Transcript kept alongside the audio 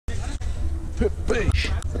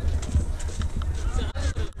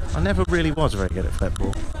I never really was very good at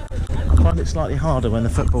football. I find it slightly harder when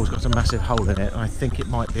the football's got a massive hole in it, and I think it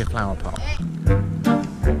might be a flower pot.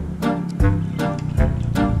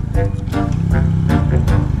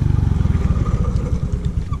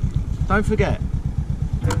 Don't forget.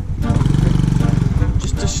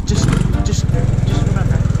 Just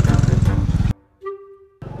remember.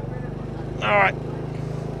 All right.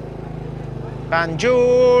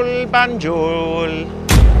 Banjul, Banjul.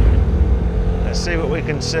 Let's see what we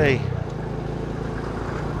can see.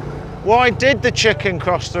 Why did the chicken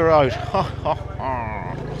cross the road?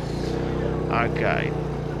 Okay,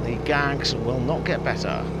 the gags will not get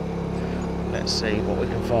better. Let's see what we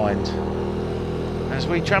can find as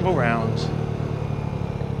we travel round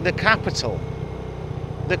the capital.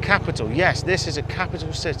 The capital, yes, this is a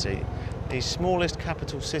capital city, the smallest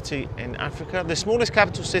capital city in Africa, the smallest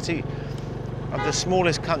capital city of the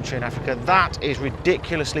smallest country in Africa. That is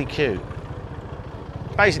ridiculously cute.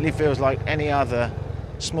 Basically feels like any other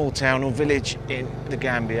small town or village in the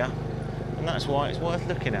Gambia, and that's why it's worth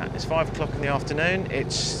looking at. It's 5 o'clock in the afternoon.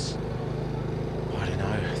 It's, I don't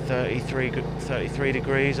know, 33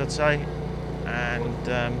 degrees, I'd say, and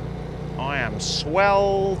I am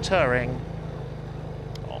sweltering.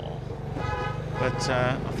 But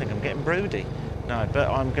I think I'm getting broody. No, but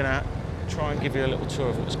I'm gonna try and give you a little tour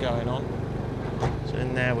of what's going on. So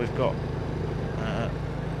in there we've got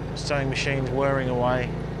sewing machines whirring away.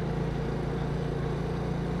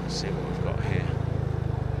 Let's see what we've got here.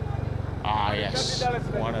 Ah yes,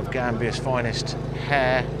 one of Gambia's finest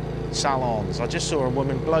hair salons. I just saw a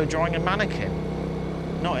woman blow drying a mannequin.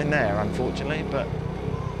 Not in there, unfortunately, but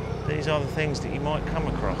these are the things that you might come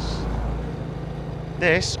across.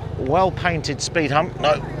 This well-painted speed hump,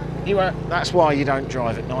 no, you won't. That's why you don't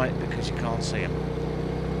drive at night, because you can't see them.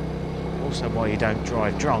 Also why you don't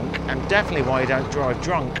drive drunk, and definitely why you don't drive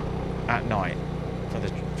drunk at night,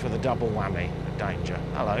 for the double whammy of danger.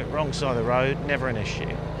 Hello, wrong side of the road, never an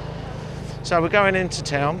issue. So we're going into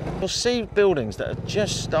town. You'll see buildings that have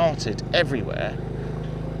just started everywhere,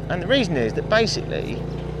 and the reason is that basically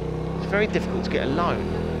it's very difficult to get a loan.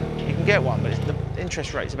 You can get one, but the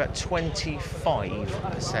interest rate is about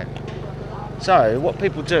 25%. So what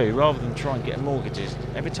people do, rather than try and get mortgages,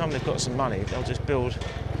 every time they've got some money, they'll just build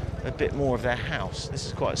a bit more of their house. This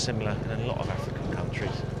is quite similar in a lot of African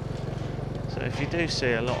countries. So if you do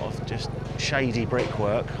see a lot of just shady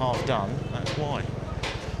brickwork, half done, that's why.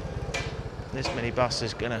 This minibus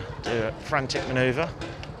is going to do a frantic manoeuvre.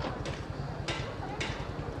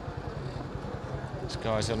 This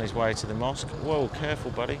guy's on his way to the mosque. Whoa,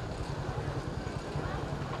 careful, buddy.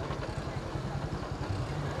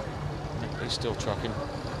 He's still trucking.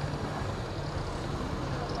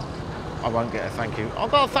 I won't get a thank you. I've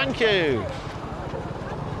got a thank you!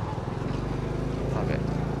 Love it.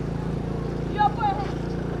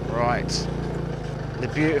 Right. The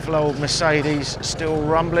beautiful old Mercedes still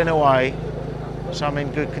rumbling away. Some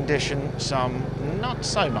in good condition, some not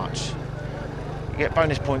so much. You get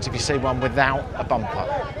bonus points if you see one without a bumper.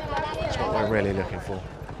 That's what we're really looking for.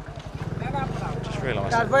 Just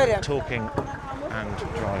realised that talking and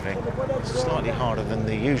driving is slightly harder than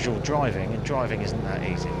the usual driving, and driving isn't that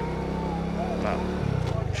easy. But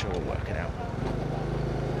I'm sure we'll work it out.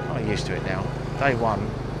 I'm used to it now. Day one.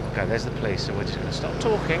 Okay, there's the police, so we're just going to stop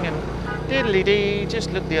talking and diddly-dee,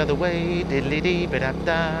 just look the other way, diddly-dee,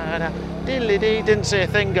 ba-da-da-da, diddly-dee. Didn't see a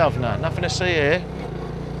thing, Governor. Nothing to see here.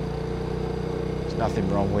 There's nothing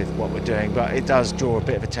wrong with what we're doing, but it does draw a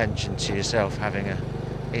bit of attention to yourself having an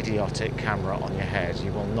idiotic camera on your head.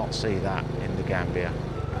 You will not see that in the Gambia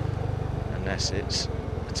unless it's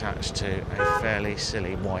attached to a fairly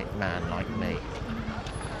silly white man like me.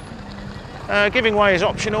 Giving way is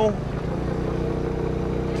optional.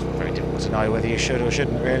 Very difficult to know whether you should or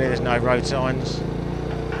shouldn't really. There's no road signs.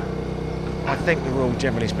 I think the rule,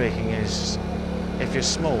 generally speaking, is if you're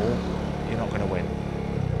small, you're not going to win.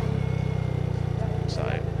 So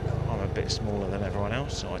I'm a bit smaller than everyone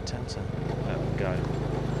else, so I tend to let them go.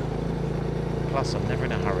 Plus, I'm never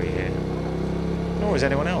in a hurry here, nor is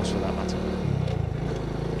anyone else for that matter.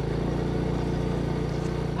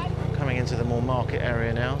 Coming into the more market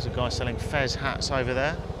area now, there's a guy selling fez hats over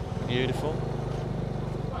there. Beautiful.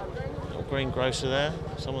 Little greengrocer there.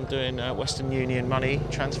 Someone doing Western Union money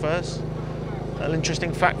transfers. A little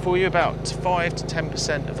interesting fact for you, about 5 to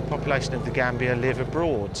 10% of the population of the Gambia live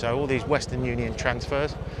abroad. So all these Western Union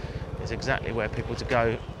transfers is exactly where people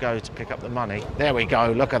go to pick up the money. There we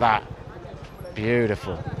go, look at that.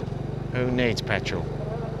 Beautiful. Who needs petrol?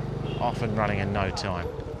 Off and running in no time.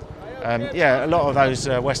 Yeah, a lot of those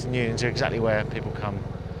Western Unions are exactly where people come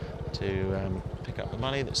to pick up the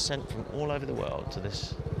money that's sent from all over the world to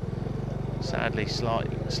this sadly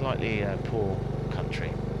slightly poor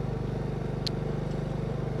country.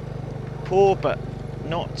 Poor, but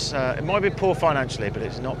not, it might be poor financially, but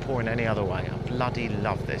it's not poor in any other way. I bloody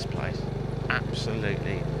love this place.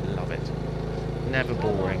 Absolutely love it. Never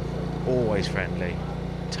boring, always friendly,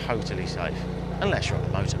 totally safe, unless you're on a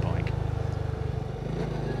motorbike.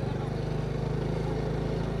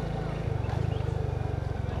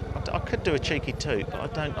 I could do a cheeky toot,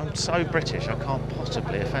 but I'm so British, I can't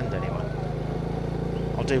possibly offend anyone.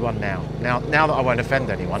 I'll do one now. Now that I won't offend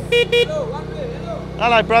anyone.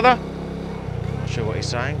 Hello, brother. Not sure what he's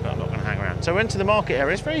saying, but I'm not going to hang around. So we're into the market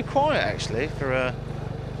area. It's very quiet, actually, for a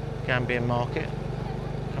Gambian market.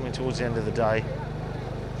 Coming towards the end of the day.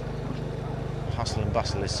 Hustle and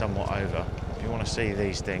bustle is somewhat over. If you want to see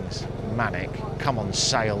these things manic, come on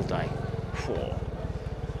sale day. Whoa.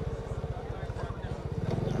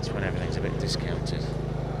 That's when everything's a bit discounted.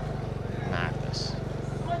 Madness.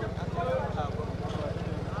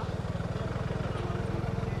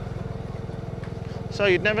 So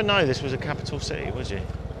you'd never know this was a capital city, would you?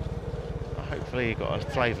 Hopefully you got a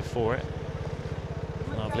flavour for it.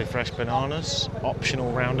 Lovely fresh bananas.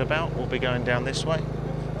 Optional roundabout. We'll be going down this way.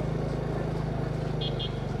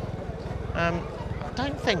 I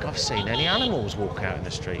don't think I've seen any animals walk out in the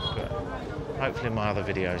street, but hopefully in my other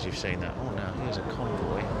videos you've seen that. Oh, now here's a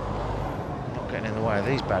convoy. I'm not getting in the way of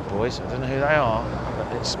these bad boys. I don't know who they are,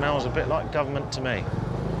 but it smells a bit like government to me.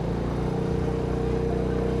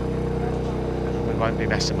 We won't be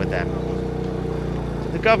messing with them.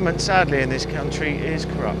 The government, sadly, in this country is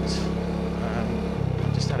corrupt.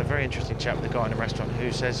 I just had a very interesting chat with a guy in a restaurant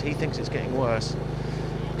who says he thinks it's getting worse.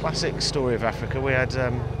 Classic story of Africa. We had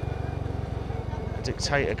a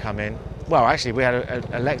dictator come in. Well, actually, we had an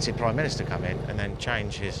elected prime minister come in and then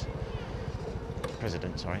change his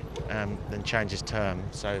president, sorry, then change his term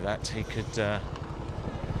so that he could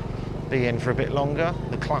be in for a bit longer.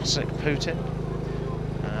 The classic Putin,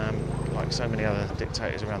 like so many other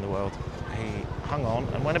dictators around the world, he hung on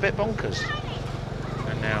and went a bit bonkers,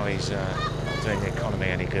 and now he's not doing the economy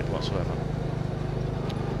any good whatsoever.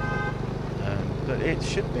 But it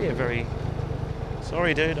should be a very,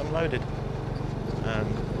 sorry, dude, I'm loaded.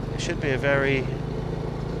 It should be a very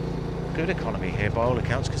good economy here by all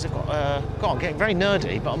accounts, because they've got, God, I'm getting very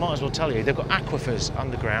nerdy, but I might as well tell you, they've got aquifers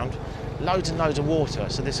underground, loads and loads of water,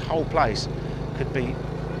 so this whole place could be,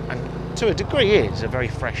 and to a degree is, a very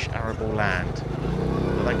fresh arable land.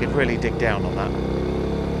 But they could really dig down on that.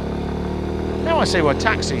 Now I see why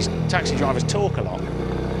taxi drivers talk a lot.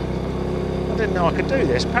 I didn't know I could do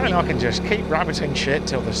this. Apparently I can just keep rabbiting shit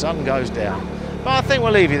till the sun goes down. But I think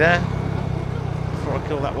we'll leave you there. Before I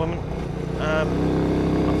kill that woman. I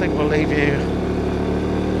think we'll leave you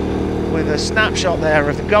with a snapshot there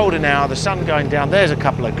of the golden hour, the sun going down. There's a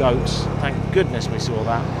couple of goats. Thank goodness we saw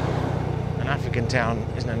that. An African town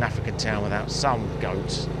isn't an African town without some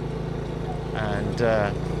goats. And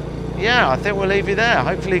yeah, I think we'll leave you there.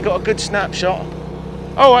 Hopefully you got a good snapshot.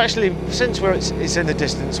 Oh, actually, since it's in the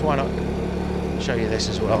distance, why not show you this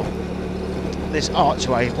as well? This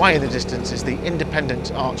archway, way in the distance, is the Independence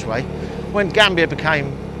Archway. When Gambia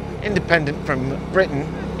became independent from Britain,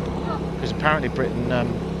 because apparently Britain, I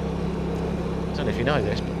don't know if you know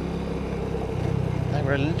this, but they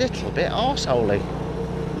were a little bit arseholey.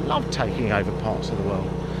 Loved taking over parts of the world.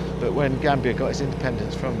 But when Gambia got its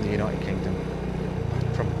independence from the United Kingdom,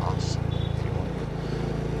 from us, if you want,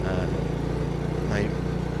 they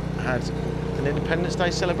had an Independence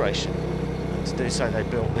Day celebration. And to do so, they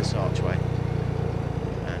built this archway.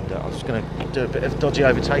 And I was going to do a bit of dodgy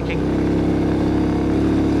overtaking. Go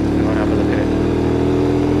and have a look at it.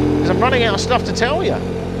 Because I'm running out of stuff to tell you.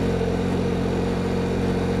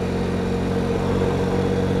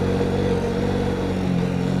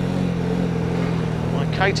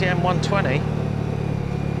 KTM 120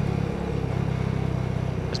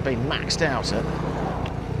 has been maxed out at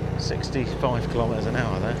 65 kilometres an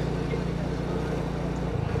hour there.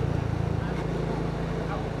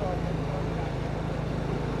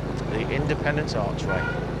 The Independence Archway.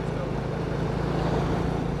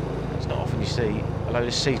 It's not often you see a load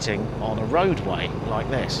of seating on a roadway like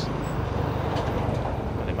this.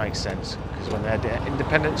 But it makes sense, because when they had the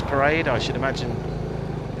Independence Parade, I should imagine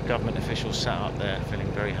government officials sat up there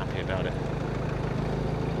feeling very happy about it.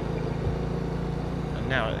 And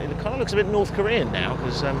now it kind of looks a bit North Korean now,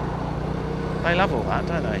 because they love all that,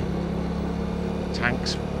 don't they?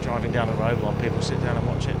 Tanks driving down the road while people sit down and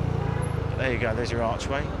watch it. But there you go, there's your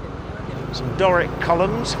archway. Some Doric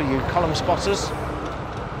columns for you column spotters.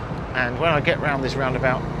 And when I get round this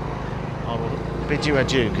roundabout, I will bid you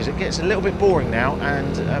adieu, because it gets a little bit boring now,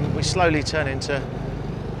 and we slowly turn into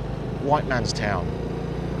white man's town.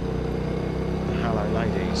 Hello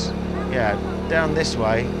ladies. Yeah, down this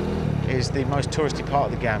way is the most touristy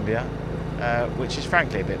part of the Gambia, which is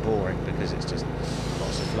frankly a bit boring because it's just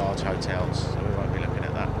lots of large hotels, so we won't be looking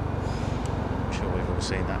at that. I'm sure we've all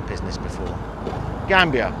seen that business before.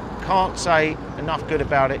 Gambia, can't say enough good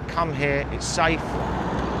about it. Come here, it's safe,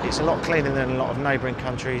 it's a lot cleaner than a lot of neighbouring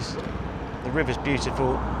countries. The river's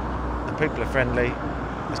beautiful, the people are friendly,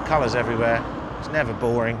 there's colours everywhere, it's never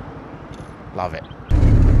boring. Love it.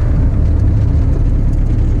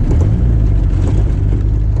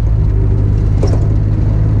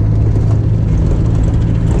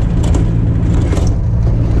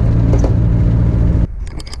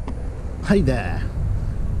 Hey there.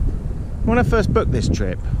 When I first booked this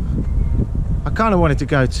trip, I kind of wanted to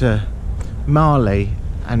go to Mali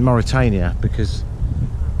and Mauritania because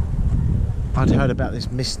I'd heard about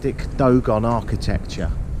this mystic Dogon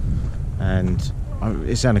architecture and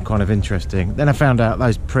it sounded kind of interesting. Then I found out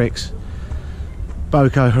those pricks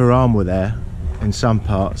Boko Haram were there in some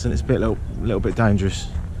parts, and it's a little bit dangerous.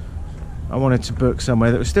 I wanted to book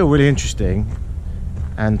somewhere that was still really interesting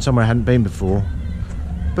and somewhere I hadn't been before,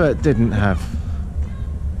 but didn't have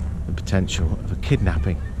the potential of a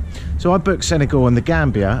kidnapping. So I booked Senegal and the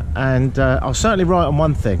Gambia, and I was certainly right on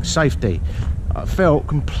one thing: safety. I felt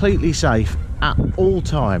completely safe at all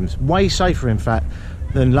times, way safer in fact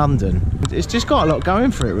than London. It's just got a lot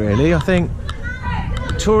going for it really. I think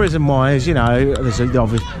tourism wise, you know, there's the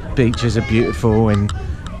obvious beaches are beautiful and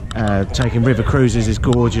taking river cruises is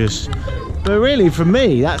gorgeous, but really for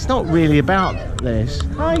me that's not really about this.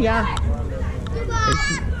 Hiya.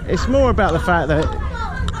 It's more about the fact that,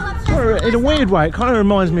 in a weird way, it kind of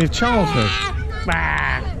reminds me of childhood.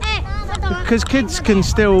 Because kids can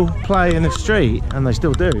still play in the street, and they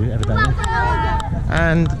still do, evidently.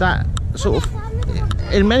 And that sort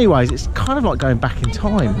of, in many ways, it's kind of like going back in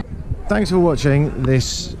time. Thanks for watching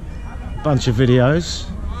this bunch of videos.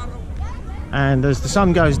 And as the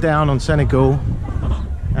sun goes down on Senegal,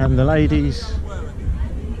 and the ladies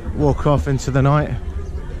walk off into the night,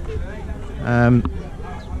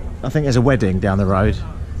 I think there's a wedding down the road.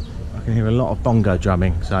 I can hear a lot of bongo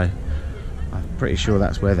drumming, so I'm pretty sure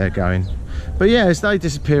that's where they're going. But yeah, as they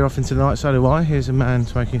disappear off into the night, so do I. Here's a man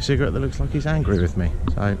smoking a cigarette that looks like he's angry with me,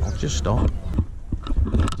 so I'll just stop.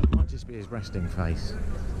 It might just be his resting face.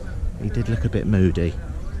 He did look a bit moody,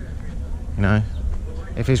 you know.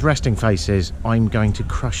 If his resting face is, "I'm going to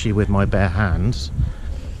crush you with my bare hands,"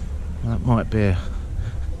 that might be a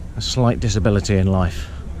slight disability in life.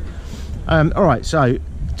 Alright, so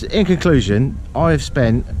in conclusion, I've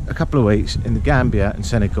spent a couple of weeks in the Gambia and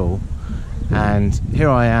Senegal, and here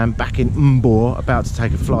I am back in Mbour, about to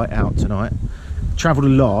take a flight out tonight. Travelled a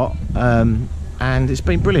lot, and it's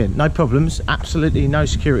been brilliant. No problems, absolutely no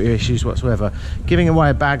security issues whatsoever. Giving away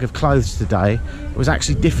a bag of clothes today was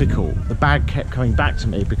actually difficult. The bag kept coming back to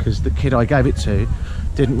me because the kid I gave it to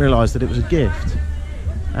didn't realise that it was a gift.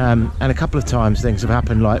 And a couple of times things have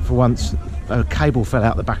happened, like for once a cable fell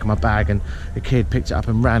out the back of my bag and the kid picked it up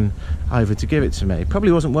and ran over to give it to me.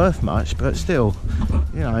 Probably wasn't worth much, but still,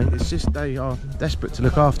 you know, it's just they are desperate to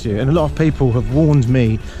look after you, and a lot of people have warned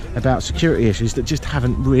me about security issues that just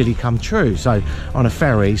haven't really come true. So on a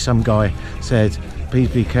ferry, some guy said, "Please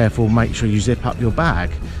be careful, make sure you zip up your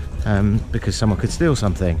bag," because someone could steal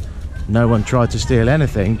something. No one tried to steal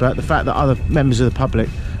anything, but the fact that other members of the public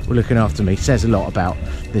were looking after me says a lot about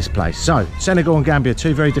this place. So Senegal and Gambia,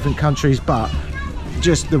 two very different countries, but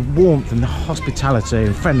just the warmth and the hospitality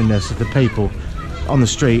and friendliness of the people on the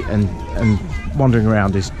street and wandering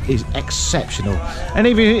around is exceptional. And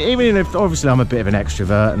even if obviously I'm a bit of an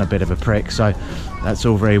extrovert and a bit of a prick, so that's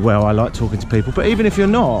all very well, I like talking to people, but even if you're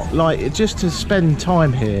not, like, just to spend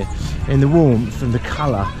time here in the warmth and the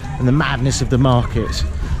colour and the madness of the markets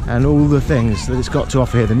and all the things that it's got to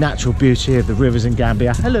offer here, the natural beauty of the rivers in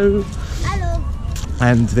Gambia, hello,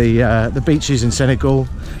 and the beaches in Senegal,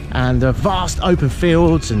 and vast open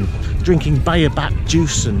fields, and drinking baobab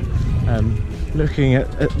juice, and looking at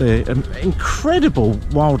the incredible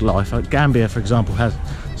wildlife. Like Gambia, for example, has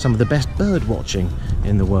some of the best bird watching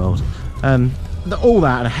in the world. All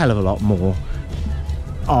that and a hell of a lot more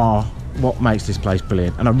are what makes this place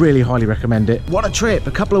brilliant, and I really highly recommend it. What a trip,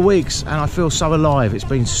 a couple of weeks, and I feel so alive. It's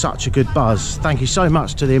been such a good buzz. Thank you so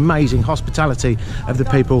much to the amazing hospitality of the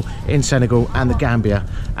people in Senegal and the Gambia,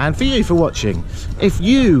 and for you for watching. If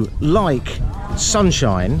you like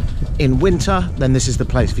sunshine in winter, then this is the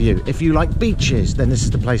place for you. If you like beaches, then this is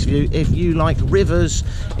the place for you. If you like rivers,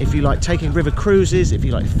 if you like taking river cruises, if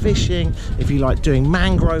you like fishing, if you like doing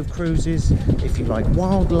mangrove cruises, if you like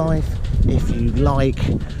wildlife, if you like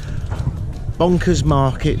bonkers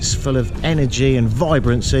markets full of energy and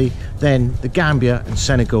vibrancy, then the Gambia and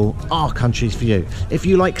Senegal are countries for you. If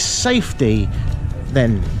you like safety,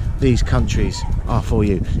 then these countries are for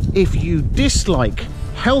you. If you dislike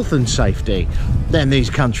health and safety, then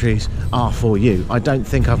these countries are for you. I don't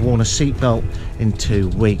think I've worn a seatbelt in 2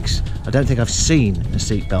 weeks. I don't think I've seen a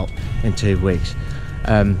seatbelt in 2 weeks.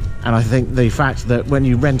 And I think the fact that when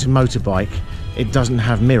you rent a motorbike, it doesn't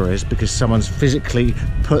have mirrors because someone's physically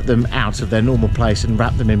put them out of their normal place and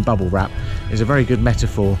wrapped them in bubble wrap is a very good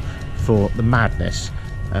metaphor for the madness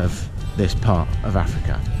of this part of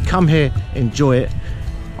Africa. Come here, enjoy it.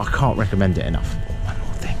 I can't recommend it enough.